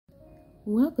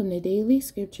Welcome to Daily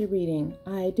Scripture Reading.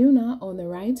 I do not own the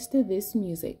rights to this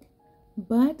music.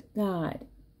 But God.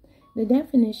 The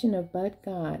definition of but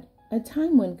God: a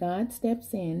time when God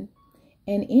steps in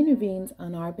and intervenes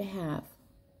on our behalf.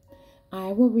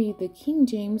 I will read the King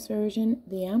James Version,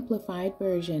 the Amplified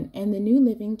Version, and the New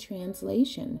Living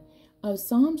Translation of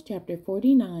Psalms chapter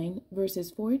 49, verses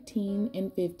 14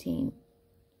 and 15.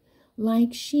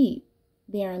 Like sheep,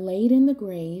 they are laid in the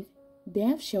grave.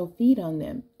 Death shall feed on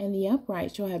them, and the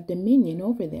upright shall have dominion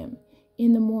over them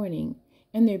in the morning,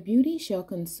 and their beauty shall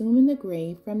consume in the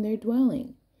grave from their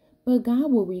dwelling. But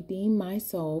God will redeem my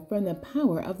soul from the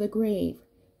power of the grave,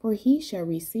 for he shall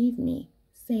receive me.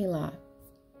 Selah.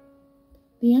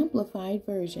 The Amplified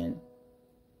Version.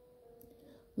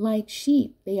 Like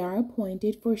sheep, they are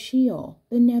appointed for Sheol,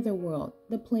 the netherworld,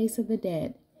 the place of the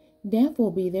dead. Death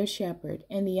will be their shepherd,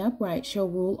 and the upright shall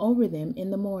rule over them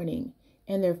in the morning,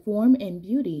 and their form and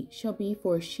beauty shall be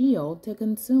for Sheol to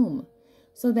consume,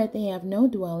 so that they have no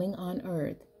dwelling on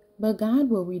earth. But God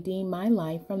will redeem my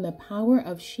life from the power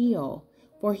of Sheol,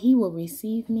 for he will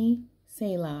receive me.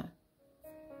 Selah.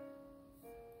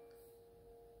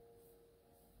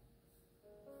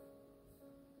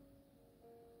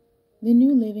 The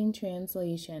New Living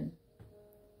Translation.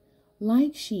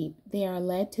 Like sheep, they are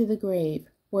led to the grave,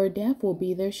 where death will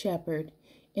be their shepherd.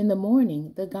 In the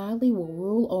morning, the godly will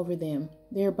rule over them.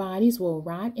 Their bodies will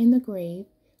rot in the grave,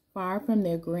 far from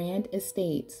their grand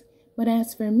estates. But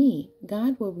as for me,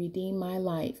 God will redeem my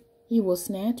life. He will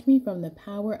snatch me from the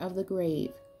power of the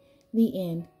grave. The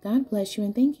end. God bless you,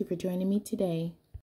 and thank you for joining me today.